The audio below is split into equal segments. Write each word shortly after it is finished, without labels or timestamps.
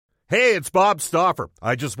Hey, it's Bob Stauffer.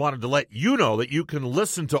 I just wanted to let you know that you can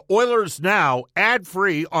listen to Oilers Now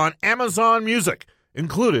ad-free on Amazon Music,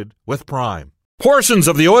 included with Prime. Portions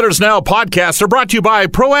of the Oilers Now podcast are brought to you by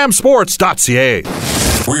ProAmSports.ca.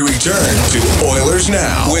 We return to Oilers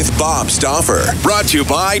Now with Bob Stauffer. Brought to you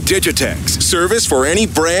by Digitex. Service for any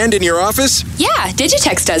brand in your office? Yeah,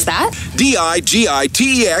 Digitex does that. Digitex.ca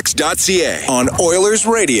on Oilers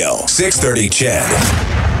Radio. 630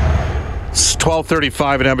 CHED. It's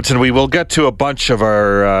 12:35 in Edmonton. We will get to a bunch of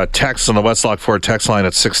our texts on the Westlock Ford text line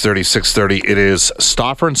at 630. It is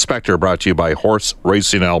Stauffer and Spector, brought to you by Horse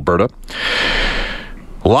Racing Alberta.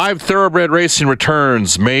 Live thoroughbred racing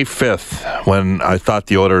returns May 5th, when I thought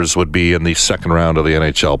the Oilers would be in the second round of the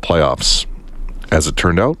NHL playoffs. As it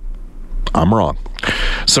turned out, I'm wrong.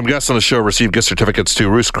 Some guests on the show received gift certificates to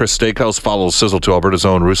Ruth's Chris Steakhouse. Follow Sizzle to Alberta's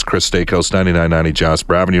own Ruth's Chris Steakhouse, 9990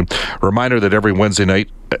 Jasper Avenue. Reminder that every Wednesday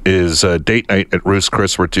night is date night at Ruth's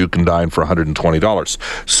Chris, where two can dine for $120.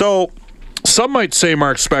 So, some might say,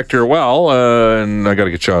 Mark Spector, and I got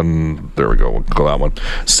to get you on, there we go, we'll go that one.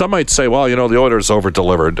 Some might say, the Oilers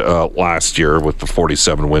over-delivered last year with the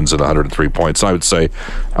 47 wins and 103 points. I would say,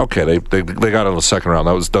 okay, they got in the second round.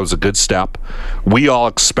 That was a good step. We all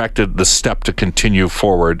expected the step to continue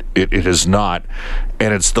forward. It has not.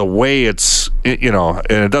 And it's the way and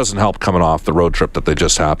it doesn't help coming off the road trip that they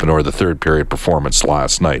just happened or the third period performance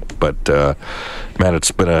last night. But, man, it's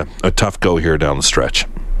been a tough go here down the stretch.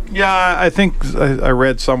 Yeah, I think I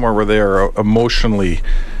read somewhere where they are emotionally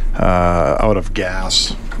out of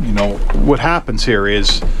gas. What happens here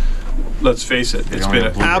is, let's face it, it's been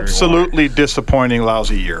an absolutely disappointing,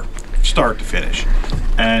 lousy year, start to finish.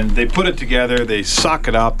 And they put it together, they suck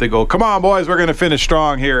it up, they go, come on, boys, we're going to finish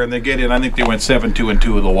strong here. And they get in, I think they went 7-2-2 a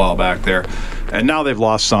little while back there. And now they've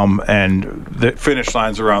lost some, and the finish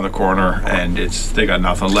line's around the corner, and they got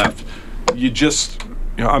nothing left.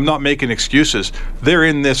 I'm not making excuses. They're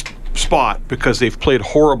in this spot because they've played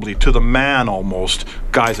horribly to the man almost.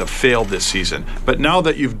 Guys have failed this season. But now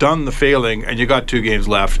that you've done the failing and you got 2 games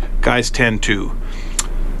left, guys tend to,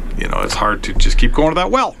 it's hard to just keep going to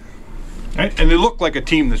that well. Right? And they look like a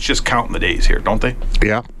team that's just counting the days here, don't they?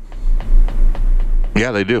 Yeah.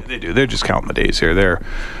 Yeah, they do. They do. They're just counting the days here.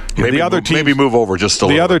 Maybe the other teams, maybe move over just a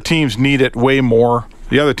little. The other teams need it way more.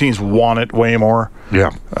 The other teams want it way more.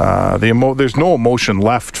 Yeah. There's no emotion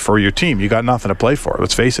left for your team. You got nothing to play for.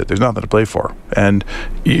 Let's face it. There's nothing to play for. And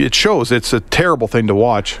it shows. It's a terrible thing to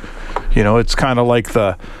watch. It's kind of like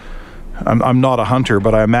I'm not a hunter,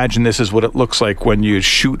 but I imagine this is what it looks like when you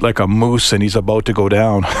shoot like a moose and he's about to go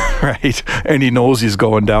down, right? And he knows he's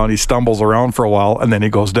going down. He stumbles around for a while, and then he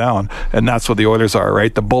goes down. And that's what the Oilers are,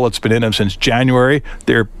 right? The bullet's been in him since January.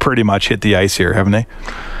 They're pretty much hit the ice here, haven't they?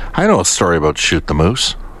 I know a story about Shoot the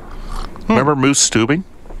Moose. Remember Moose Stubing?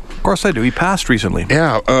 Of course I do. He passed recently.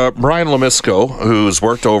 Yeah. Brian Lemisco, who's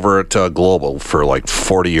worked over at Global for like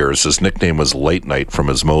 40 years. His nickname was Late Night from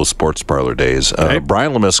his Moe's Sports Parlor days. Okay.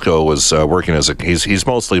 Brian Lemisco was working as he's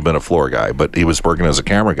mostly been a floor guy, but he was working as a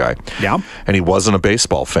camera guy. Yeah. And he wasn't a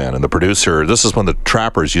baseball fan. And the producer, this is when the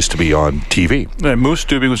Trappers used to be on TV. Moose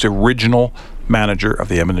Stubing was the original manager of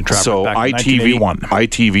the Edmonton Trappers back in 1981.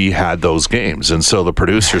 ITV had those games, and so the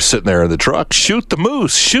producer's sitting there in the truck, shoot the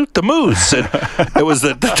moose. And it was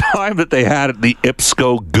at the time that they had the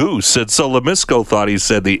Ipsco Goose, and so Lemisco thought he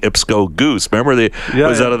said the Ipsco Goose. Remember,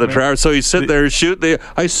 out of the Trappers, so he's sitting there shooting.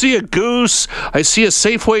 I see a goose. I see a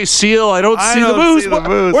Safeway seal. I don't see the moose.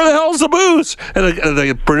 Where the hell's the moose? And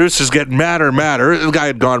the producer's getting madder and madder. The guy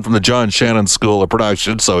had gone from the John Shannon School of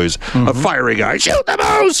Production, so he's a fiery guy. Shoot the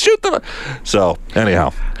moose! Shoot the moose! So, anyhow.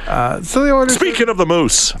 Speaking of the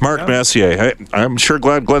moose, Mark Messier, I'm sure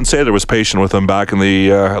Glenn Sather was patient with him back in the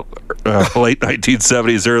late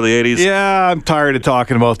 1970s, early 80s. Yeah, I'm tired of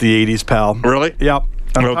talking about the 80s, pal. Really? Yep.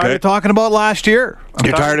 I'm tired of talking about last year.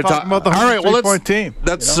 You're tired of talking about the 103-point team.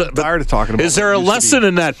 That's I'm tired of talking about. Is there a lesson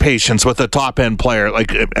in that patience with a top end player?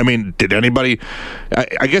 Like, I mean, did anybody?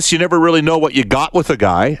 I guess you never really know what you got with a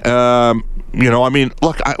guy.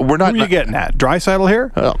 Look, we're not. Who are you getting at? Draisaitl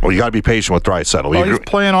here? Well, you got to be patient with Draisaitl. Well, he's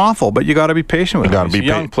playing awful, but you got to be patient with him. He's a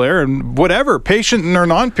young player, and whatever, patient or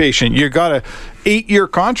non-patient, you got a 8-year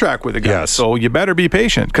contract with a guy. Yes. So you better be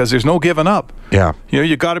patient because there's no giving up. Yeah.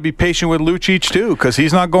 You got to be patient with Lucic too because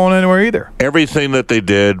he's not going anywhere either. Everything that they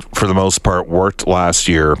did, for the most part, worked last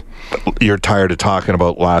year. You're tired of talking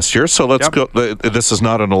about last year, so let's go. This is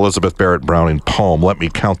not an Elizabeth Barrett Browning poem. Let me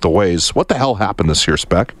count the ways. What the hell happened this year,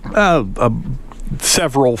 Spec?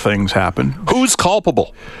 Several things happened. Who's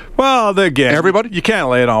culpable? Well, again, everybody. You can't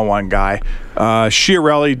lay it on one guy.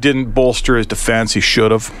 Chiarelli didn't bolster his defense. He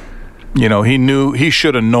should have. He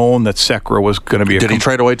should have known that Sekera was going to be. Did he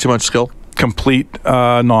trade away too much skill? complete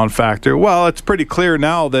non-factor. Well, it's pretty clear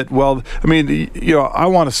now that, I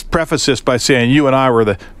want to preface this by saying you and I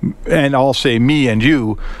were and I'll say me and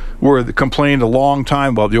you, complained a long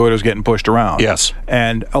time about the Oilers getting pushed around. Yes.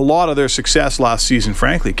 And a lot of their success last season,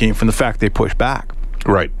 frankly, came from the fact they pushed back.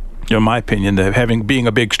 Right. In my opinion, being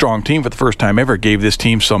a big, strong team for the first time ever gave this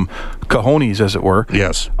team some cojones, as it were.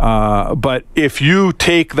 Yes. But if you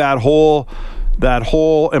take that whole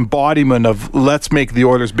embodiment of let's make the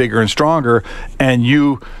Oilers bigger and stronger, and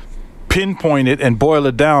you pinpoint it and boil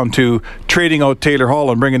it down to trading out Taylor Hall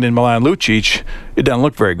and bringing in Milan Lucic, it doesn't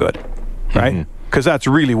look very good, right? Because that's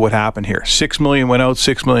really what happened here. $6 million went out,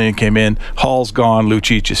 $6 million came in. Hall's gone,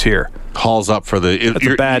 Lucic is here. Hall's up for the... That's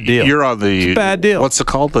a bad deal. You're on the... It's a bad deal. What's it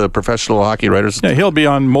called? The Professional Hockey Writers? Yeah, he'll be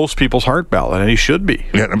on most people's heart ballot, and he should be.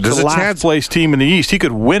 Yeah, there's a last place team in the East. He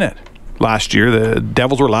could win it. Last year, the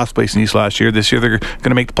Devils were last place in the East last year. This year, they're going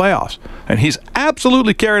to make the playoffs. And he's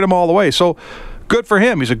absolutely carried them all the way. So, good for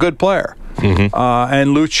him. He's a good player. And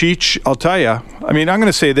Lucic, I'll tell you, I'm going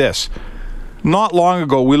to say this. Not long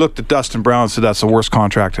ago, we looked at Dustin Brown and said that's the worst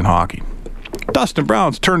contract in hockey. Dustin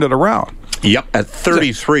Brown's turned it around. Yep, at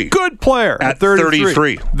 33. Good player at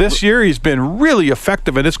 33. This year, he's been really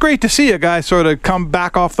effective, and it's great to see a guy sort of come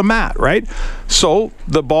back off the mat, right? So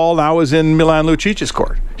the ball now is in Milan Lucic's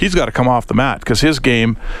court. He's got to come off the mat because his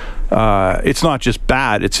game, it's not just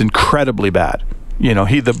bad, it's incredibly bad. You know,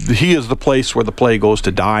 he is the place where the play goes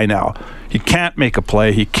to die now. He can't make a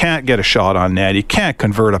play. He can't get a shot on net. He can't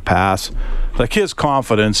convert a pass. Like, his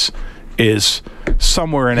confidence is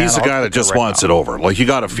somewhere in He's a guy that just wants it over. Like, you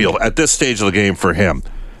got to feel, at this stage of the game for him,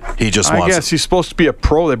 he just wants it. I guess he's supposed to be a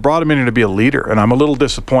pro. They brought him in here to be a leader, and I'm a little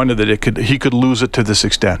disappointed that he could lose it to this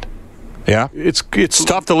extent. Yeah, it's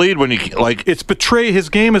tough to lead when you like. It's his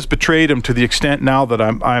game has betrayed him to the extent now that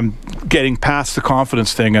I'm getting past the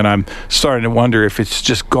confidence thing, and I'm starting to wonder if it's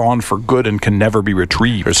just gone for good and can never be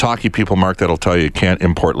retrieved. There's hockey people, Mark, that'll tell you can't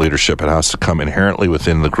import leadership. It has to come inherently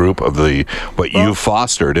within the group of what you've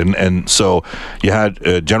fostered, and so you had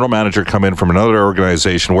a general manager come in from another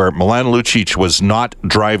organization where Milan Lucic was not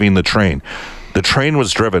driving the train. The train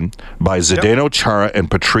was driven by Zdeno Chara and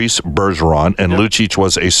Patrice Bergeron, and Lucic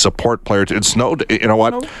was a support player.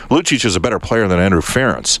 Lucic is a better player than Andrew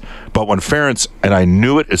Ference. But when Ference, and I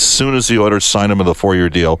knew it as soon as the Oilers signed him to the 4-year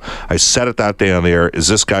deal, I said it that day on the air, is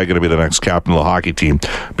this guy going to be the next captain of the hockey team?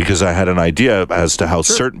 Because I had an idea as to how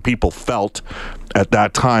certain people felt at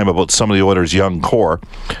that time about some of the Oilers' young core.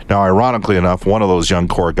 Now, ironically enough, one of those young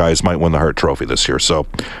core guys might win the Hart Trophy this year. So,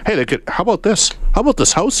 hey, how about this? How about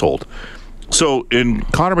this household? So, in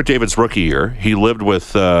Connor McDavid's rookie year, he lived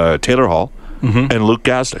with Taylor Hall and Luke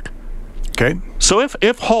Gazdic. Okay. So,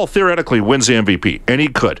 if Hall theoretically wins the MVP, and he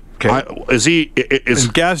could, and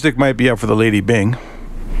Gazdic might be up for the Lady Byng.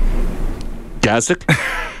 Gazdic?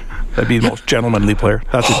 That'd be the most gentlemanly player.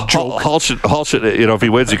 That's a joke. Hall should, if he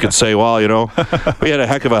wins, you could say, well, we had a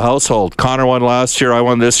heck of a household. Connor won last year, I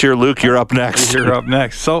won this year. Luke, you're up next. You're up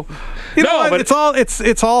next. So,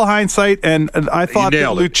 it's all hindsight, and I thought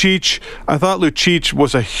Lucic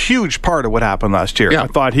was a huge part of what happened last year. Yeah. I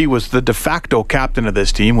thought he was the de facto captain of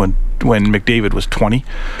this team when McDavid was 20.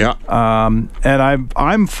 Yeah. And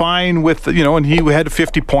I'm fine with, and he had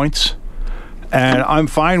 50 points. And I'm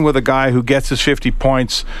fine with a guy who gets his 50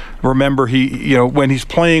 points. Remember, when he's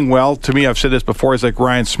playing well, to me, I've said this before, he's like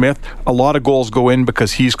Ryan Smith. A lot of goals go in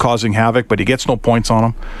because he's causing havoc, but he gets no points on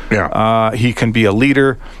them. Yeah. He can be a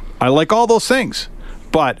leader. I like all those things.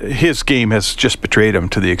 But his game has just betrayed him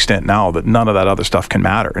to the extent now that none of that other stuff can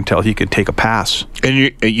matter until he can take a pass. And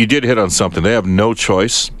you did hit on something. They have no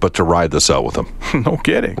choice but to ride this out with him. No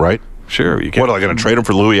kidding. Right? Sure. You can't. What, are they going to trade him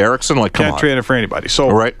for Louis Eriksson? Like, come on. Can't trade him for anybody. So,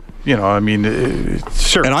 right.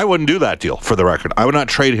 Sure. And I wouldn't do that deal, for the record. I would not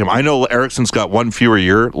trade him. I know Eriksson's got one fewer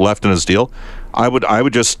year left in his deal. I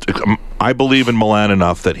believe in Milan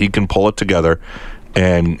enough that he can pull it together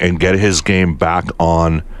and get his game back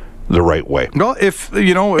on the right way. Well,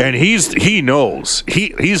 and he knows.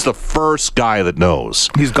 He's the first guy that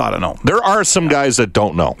knows. He's got to know. There are some guys that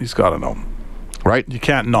don't know. He's got to know. Right? You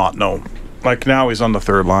can't not know. Like, now he's on the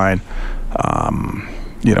third line.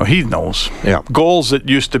 He knows. Yeah. Goals that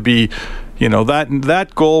used to be,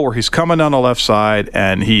 that goal where he's coming down the left side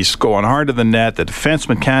and he's going hard to the net, the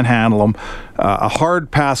defenseman can't handle him, a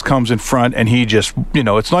hard pass comes in front and he just,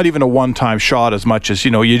 it's not even a one-time shot as much as,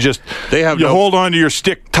 hold on to your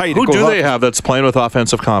stick tight. Who do they have that's playing with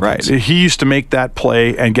offensive confidence? Right. He used to make that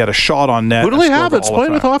play and get a shot on net. Who do they have that's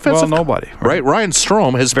playing with offensive? Well, nobody. Right. Ryan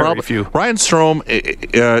Strome has very few. Ryan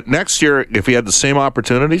Strome, next year, if he had the same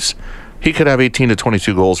opportunities, he could have 18 to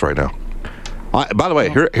 22 goals right now. By the way,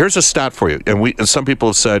 here's a stat for you, and some people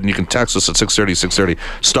have said, and you can text us at 630,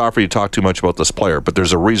 Stauffer, you talk too much about this player, but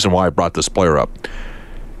there's a reason why I brought this player up.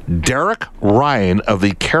 Derek Ryan of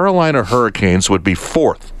the Carolina Hurricanes would be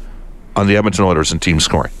 4th on the Edmonton Oilers in team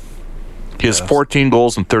scoring. He has 14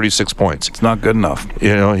 goals and 36 points. It's not good enough.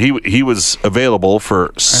 You know, he was available for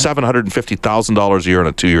 $750,000 a year on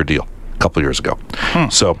a 2-year deal a couple years ago.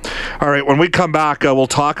 So, all right, when we come back, we'll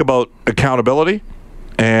talk about accountability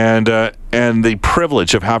and the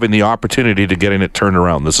privilege of having the opportunity to getting it turned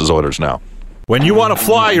around. This is Oilers Now. When you want to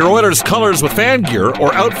fly your Oilers colors with fan gear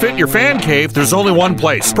or outfit your fan cave, there's only one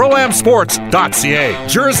place, ProAmSports.ca.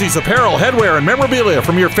 Jerseys, apparel, headwear, and memorabilia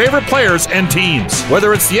from your favorite players and teams.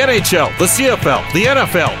 Whether it's the NHL, the CFL, the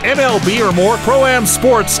NFL, MLB, or more, Pro-Am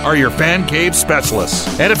Sports are your fan cave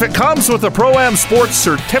specialists. And if it comes with a Pro-Am Sports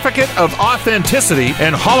Certificate of Authenticity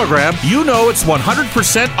and hologram, you know it's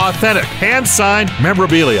 100% authentic, hand-signed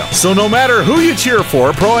memorabilia. So no matter who you cheer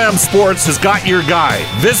for, Pro-Am Sports has got your guy.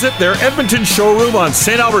 Visit their Edmonton showroom on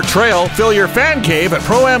St. Albert Trail. Fill your fan cave at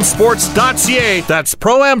ProAmSports.ca. That's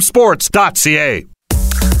ProAmSports.ca.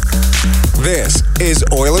 This is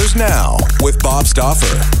Oilers Now with Bob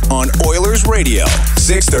Stauffer on Oilers Radio,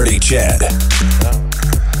 630 CHED.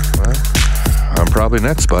 I'm probably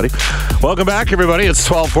next, buddy. Welcome back, everybody. It's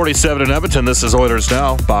 12:47 in Edmonton. This is Oilers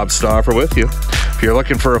Now. Bob Stauffer with you. If you're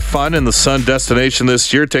looking for a fun in the sun destination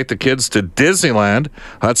this year, take the kids to Disneyland.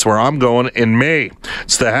 That's where I'm going in May.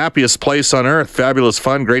 It's the happiest place on earth. Fabulous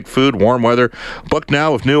fun, great food, warm weather. Book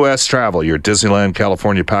now with New West Travel. Your Disneyland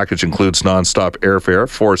California package includes nonstop airfare,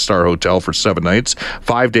 4-star hotel for 7 nights,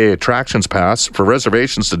 5-day attractions pass. For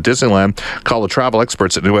reservations to Disneyland, call the travel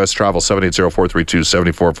experts at New West Travel,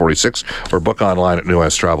 780-432-7446, or book online at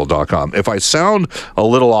newwesttravel.com. If I sound a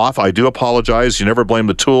little off, I do apologize. You never blame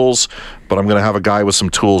the tools, but I'm going to have a guy with some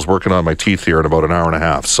tools working on my teeth here in about an hour and a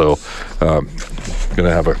half. So I'm going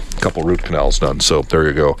to have a couple root canals done. So there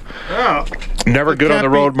you go. Yeah. Never good on the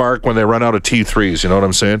road, Mark, when they run out of T3s. You know what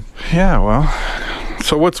I'm saying? Yeah, well,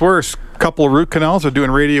 so what's worse, couple of root canals or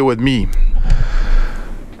doing radio with me?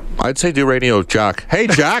 I'd say do radio with Jack. Hey,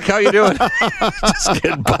 Jack, how you doing? Just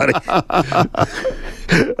kidding, buddy.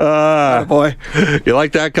 Boy, you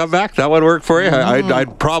like that comeback? That would work for you?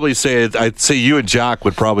 I'd probably say it. I'd say you and Jack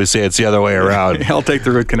would probably say it's the other way around. I'll take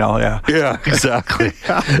the root canal. Yeah. Yeah, exactly.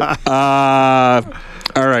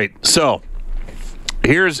 All right, so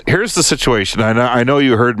here's the situation. I know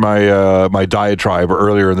you heard my diatribe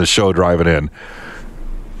earlier in the show driving in.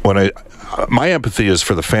 My empathy is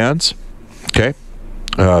for the fans. Okay.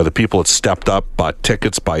 The people that stepped up, bought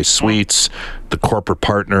tickets, buy suites, the corporate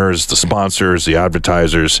partners, the sponsors, the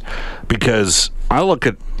advertisers. Because I look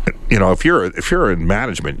at, if you're in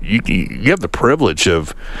management, you have the privilege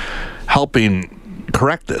of helping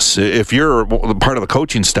correct this. If you're part of the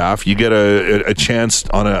coaching staff, you get a chance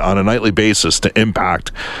on a nightly basis to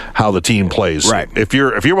impact how the team plays. Right. If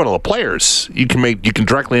you're one of the players, you can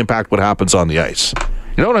directly impact what happens on the ice.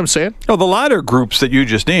 You know what I'm saying? Oh, the latter groups that you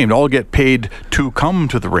just named all get paid to come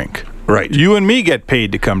to the rink. Right. You and me get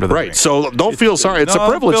paid to come to the rink. Right. So don't feel sorry. It's a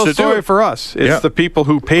privilege to do it. Don't feel sorry for us. It's the people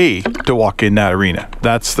who pay to walk in that arena.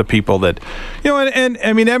 That's the people that, and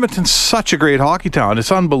I mean, Edmonton's such a great hockey town.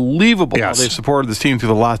 It's unbelievable how they've supported this team through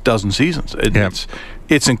the last dozen seasons.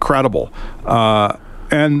 It's incredible.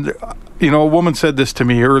 And a woman said this to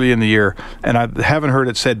me early in the year, and I haven't heard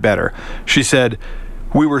it said better. She said,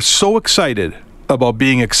 "We were so excited about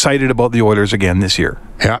being excited about the Oilers again this year."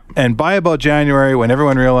 Yeah. And by about January, when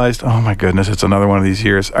everyone realized, oh my goodness, it's another one of these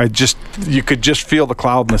years, you could just feel the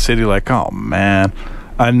cloud in the city like, oh man,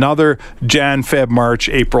 another Jan, Feb, March,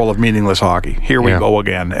 April of meaningless hockey. Here we go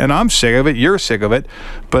again. And I'm sick of it. You're sick of it.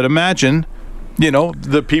 But imagine,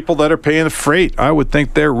 the people that are paying the freight, I would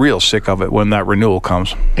think they're real sick of it when that renewal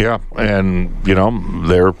comes. Yeah. And,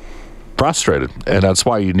 they're frustrated, and that's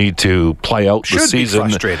why you need to play out the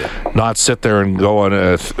season. Not sit there and go on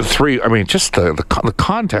a three. I mean, just the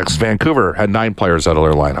context. Vancouver had 9 players out of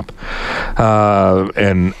their lineup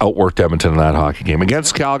and outworked Edmonton in that hockey game.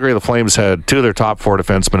 Against Calgary, the Flames had 2 of their top 4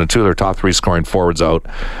 defensemen and 2 of their top 3 scoring forwards out.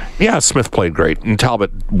 Yeah, Smith played great, and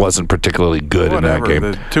Talbot wasn't particularly good in that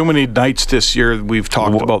game. Too many nights this year we've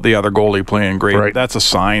talked about the other goalie playing great. Right. That's a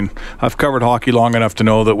sign. I've covered hockey long enough to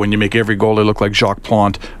know that when you make every goalie look like Jacques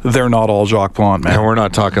Plante, they're not all Jacques Plante, man. And we're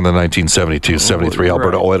not talking the 1972-73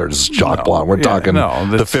 Alberta Oilers Jacques Plante. We're talking the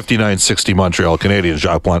 59-60 Montreal Canadiens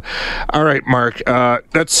Jacques Plante. All right, Mark,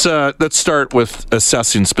 let's start with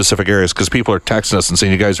assessing specific areas, because people are texting us and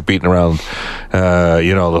saying you guys are beating around,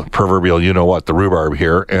 the proverbial, the rhubarb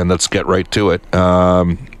here, and let's get right to it.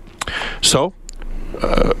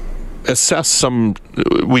 Assess some.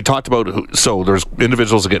 We talked about. So there's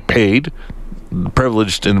individuals that get paid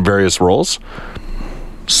privileged in various roles.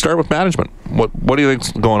 Start with management. What do you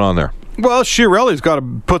think's going on there? Well, Chiarelli's got to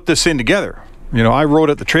put this thing together. You know, I wrote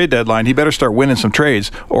at the trade deadline, he better start winning some trades,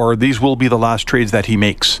 or these will be the last trades that he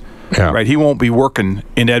makes. Yeah. Right? He won't be working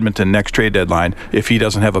in Edmonton next trade deadline if he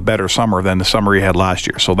doesn't have a better summer than the summer he had last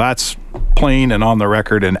year. So that's plain and on the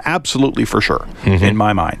record and absolutely for sure in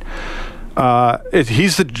my mind.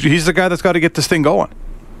 He's the guy that's got to get this thing going.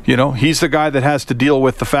 You know, he's the guy that has to deal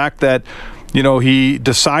with the fact that, you know, he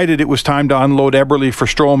decided it was time to unload Eberle for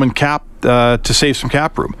Strome and Cap to save some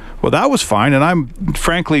cap room. Well, that was fine, and I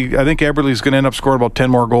think Eberle's going to end up scoring about 10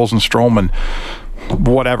 more goals than Strome and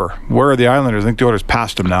whatever. Where are the Islanders? I think the Oilers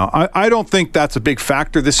passed him now. I don't think that's a big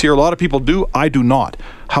factor this year. A lot of people do. I do not.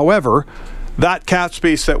 However, that cap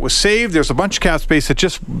space that was saved, there's a bunch of cap space that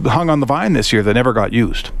just hung on the vine this year that never got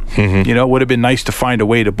used. You know, it would have been nice to find a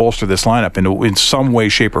way to bolster this lineup in some way,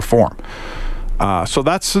 shape, or form. So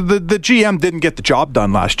that's the GM didn't get the job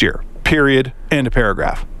done last year. Period. End of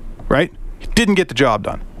paragraph. Right? He didn't get the job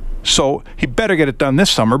done. So he better get it done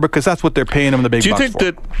this summer because that's what they're paying him the big bucks for. Do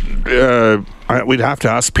you think that we'd have to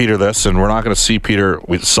ask Peter this, and we're not going to see Peter?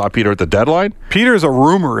 We saw Peter at the deadline. Peter's a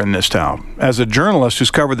rumor in this town. As a journalist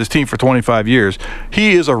who's covered this team for 25 years,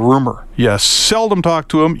 he is a rumor. You seldom talk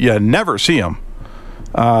to him. You never see him.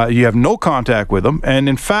 You have no contact with him. And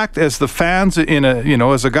in fact, as the fans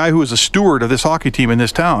as a guy who is a steward of this hockey team in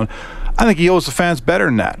this town, I think he owes the fans better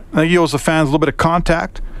than that. I think he owes the fans a little bit of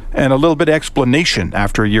contact and a little bit of explanation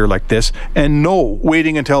after a year like this. And no,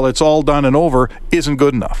 waiting until it's all done and over isn't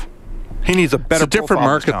good enough. He needs a better. It's a different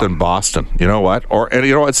market than Boston. You know what?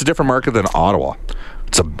 It's a different market than Ottawa.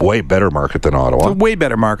 It's a way better market than Ottawa. It's a way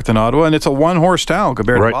better market than Ottawa, and it's a one-horse town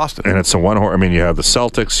compared to Boston. And it's a one-horse. I mean, you have the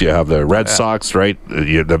Celtics, you have the Red Sox, right?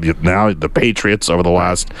 Now the Patriots over the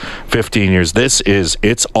last 15 years.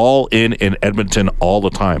 It's all in Edmonton all the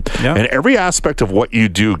time. Yeah. And every aspect of what you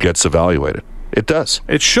do gets evaluated. It does.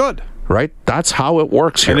 It should. Right? That's how it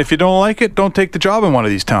works here. And if you don't like it, don't take the job in one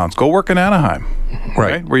of these towns. Go work in Anaheim.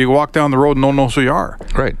 Right? Where you walk down the road and no one knows who you are.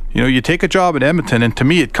 Right. You know, you take a job in Edmonton, and to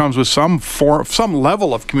me, it comes with some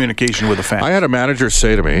level of communication with the fans. I had a manager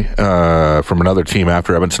say to me from another team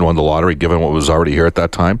after Edmonton won the lottery, given what was already here at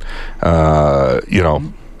that time,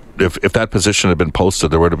 if that position had been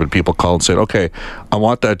posted, there would have been people calling saying, okay, I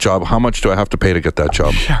want that job. How much do I have to pay to get that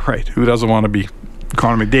job? Yeah, right. Who doesn't want to be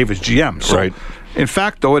Connor McDavid's GM? So, right. In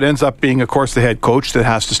fact, though, it ends up being, of course, the head coach that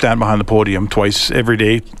has to stand behind the podium twice a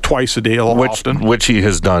day, often. Which he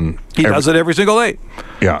has done. He does it every single day.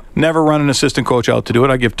 Yeah. Never run an assistant coach out to do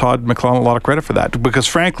it. I give Todd McClellan a lot of credit for that because,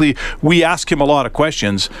 frankly, we ask him a lot of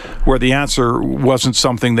questions where the answer wasn't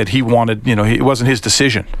something that he wanted. You know, it wasn't his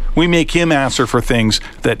decision. We make him answer for things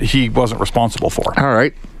that he wasn't responsible for. All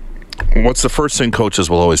right. What's the first thing coaches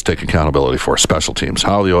will always take accountability for? Special teams.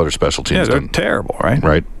 How are the other special teams they're done? Terrible, right?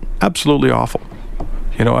 Right. Absolutely awful.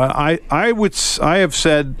 You know, I have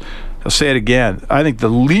said, I'll say it again, I think the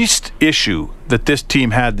least issue that this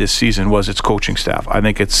team had this season was its coaching staff. I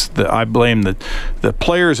think I blame the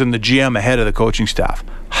players and the GM ahead of the coaching staff.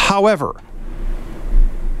 However,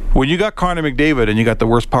 when you got Connor McDavid and you got the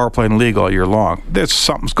worst power play in the league all year long,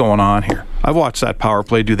 something's going on here. I've watched that power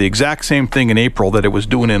play do the exact same thing in April that it was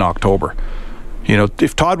doing in October. You know,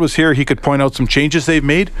 if Todd was here, he could point out some changes they've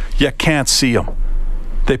made. You can't see them.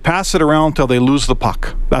 They pass it around until they lose the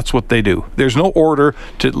puck. That's what they do. There's no order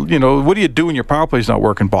to, what do you do when your power play's not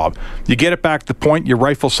working, Bob? You get it back to the point, you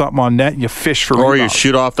rifle something on net, and you fish for rebounds. Or you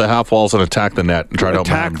shoot off the half walls and attack the net and try to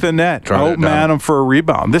attack the net. Outman them for a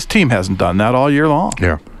rebound. This team hasn't done that all year long.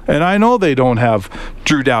 Yeah. And I know they don't have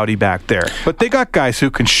Drew Doughty back there, but they got guys who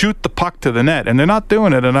can shoot the puck to the net, and they're not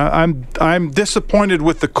doing it. And I'm disappointed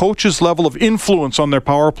with the coach's level of influence on their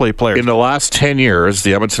power play players. In the last 10 years,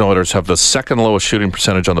 the Edmonton Oilers have the second lowest shooting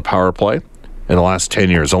percentage on the power play. In the last 10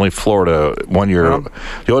 years, only Florida 1 year.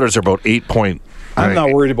 The Oilers are about 8 point. I'm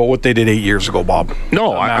not worried about what they did 8 years ago, Bob.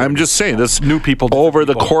 No, I'm just saying this. New people over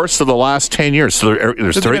the course of the last 10 years. So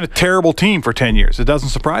there's been a terrible team for 10 years. It doesn't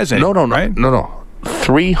surprise anyone. Right? No.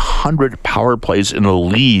 300 power plays in the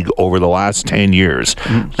league over the last 10 years.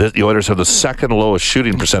 The Oilers have the second lowest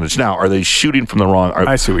shooting percentage. Now, are they shooting from the wrong?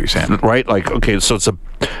 I see what you're saying. Right? Like, okay, so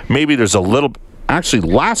maybe there's a little. Actually,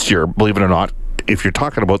 last year, believe it or not, if you're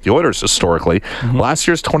talking about the Oilers historically, last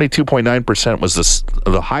year's 22.9% was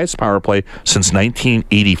the highest power play since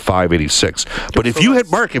 1985-86. But if you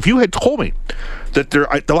had told me that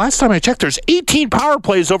the last time I checked, there's 18 power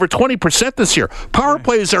plays over 20% this year. Power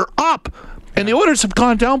plays are up. And the Oilers have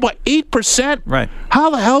gone down by 8%. Right. How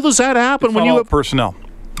the hell does that happen when you have personnel?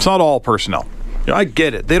 It's not all personnel. I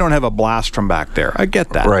get it. They don't have a blast from back there. I get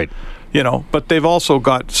that. Right. But they've also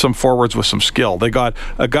got some forwards with some skill. They got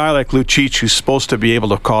a guy like Lucic who's supposed to be able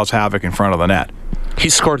to cause havoc in front of the net. He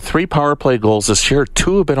scored 3 power play goals this year.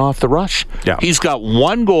 2 have been off the rush. Yeah. He's got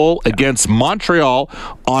 1 goal against Montreal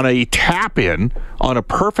on a tap-in on a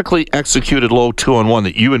perfectly executed low 2-on-1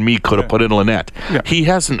 that you and me could have put into the net. Yeah. He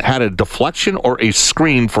hasn't had a deflection or a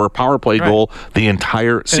screen for a power play goal the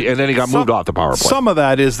entire season. And then he got moved off the power play. Some of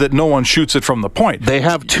that is that no one shoots it from the point. They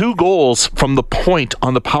have 2 goals from the point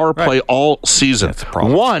on the power play all season. That's a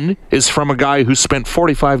problem. 1 is from a guy who spent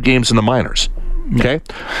 45 games in the minors. Okay?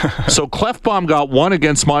 So Clefbaum got 1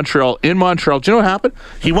 against Montreal in Montreal. Do you know what happened?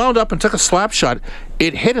 He wound up and took a slap shot.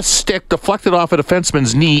 It hit a stick, deflected off a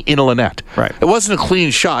defenseman's knee into the net. Right. It wasn't a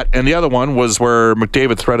clean shot, and the other one was where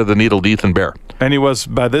McDavid threaded the needle to Ethan Bear. And he was,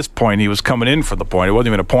 by this point, he was coming in for the point. It wasn't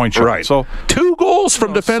even a point shot. Right. So 2 goals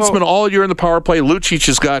from defensemen all year in the power play. Lucic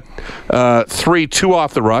has got 3, 2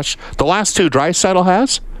 off the rush. The last 2 Draisaitl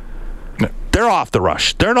has? They're off the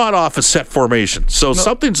rush. They're not off a set formation. So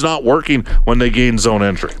something's not working when they gain zone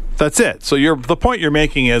entry. That's it. So the point you're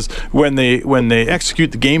making is when they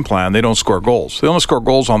execute the game plan, they don't score goals. They only score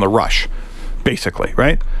goals on the rush, basically,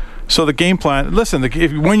 right? So the game plan. Listen,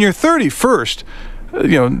 when you're 31st,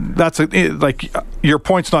 that's like your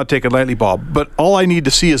point's not taken lightly, Bob. But all I need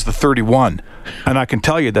to see is the 31, and I can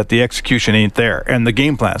tell you that the execution ain't there, and the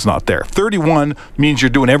game plan's not there. 31 means you're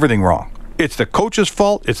doing everything wrong. It's the coach's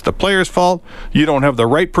fault. It's the player's fault. You don't have the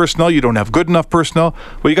right personnel. You don't have good enough personnel.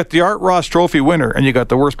 Well, you got the Art Ross Trophy winner, and you got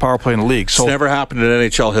the worst power play in the league. So it's never happened in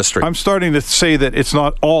NHL history. I'm starting to say that it's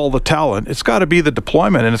not all the talent. It's got to be the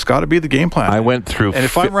deployment, and it's got to be the game plan. I went through... And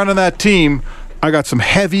if I'm running that team, I got some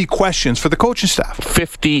heavy questions for the coaching staff.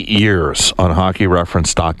 50 years on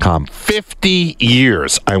hockeyreference.com. 50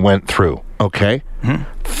 years I went through, okay?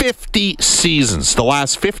 50 seasons. The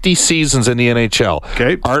last 50 seasons in the NHL.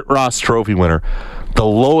 Okay. Art Ross Trophy winner. The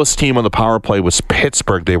lowest team on the power play was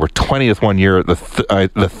Pittsburgh. They were 20th one year. The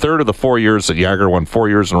third of the 4 years that Jagr won 4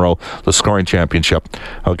 years in a row, the scoring championship.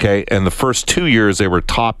 Okay, and the first 2 years they were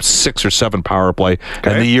top 6 or 7 power play.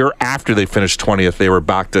 Okay. And the year after they finished 20th, they were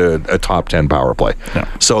back to a top 10 power play. Yeah.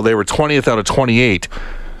 So they were 20th out of 28.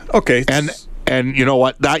 Okay. And you know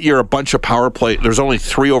what? That year, a bunch of power play, there's only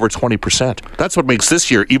 3 over 20%. That's what makes this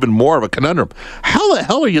year even more of a conundrum. How the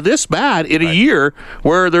hell are you this bad in a year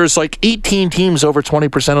where there's like 18 teams over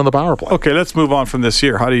 20% on the power play? Okay, let's move on from this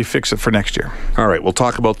year. How do you fix it for next year? All right, we'll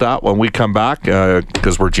talk about that when we come back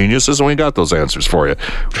because we're geniuses and we got those answers for you.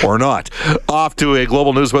 Or not. Off to a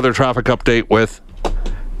global news weather traffic update with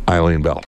Eileen Bell.